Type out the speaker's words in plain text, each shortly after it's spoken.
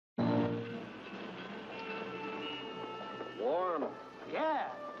Warm. Yeah,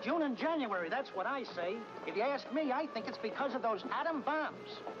 June and January, that's what I say. If you ask me, I think it's because of those atom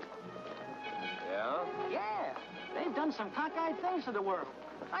bombs. Yeah? Yeah, they've done some cockeyed things to the world.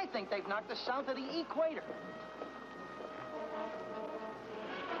 I think they've knocked us south of the equator.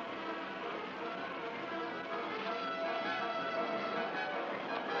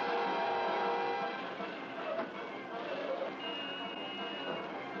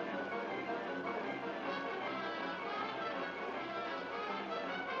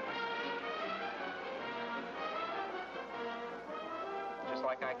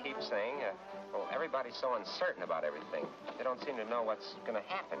 Like I keep saying, well, everybody's so uncertain about everything. They don't seem to know what's going to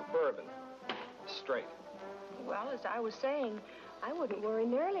happen. Bourbon. Straight. Well, as I was saying, I wouldn't worry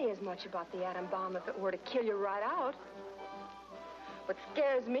nearly as much about the atom bomb if it were to kill you right out. What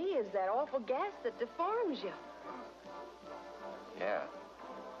scares me is that awful gas that deforms you. Yeah.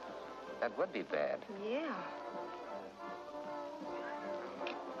 That would be bad. Yeah.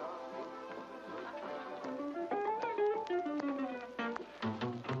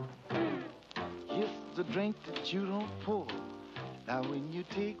 The drink that you don't pour. Now when you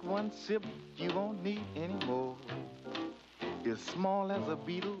take one sip, you won't need any more. As small as a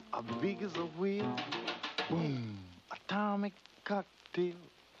beetle, or big as a whale. Boom, atomic cocktail.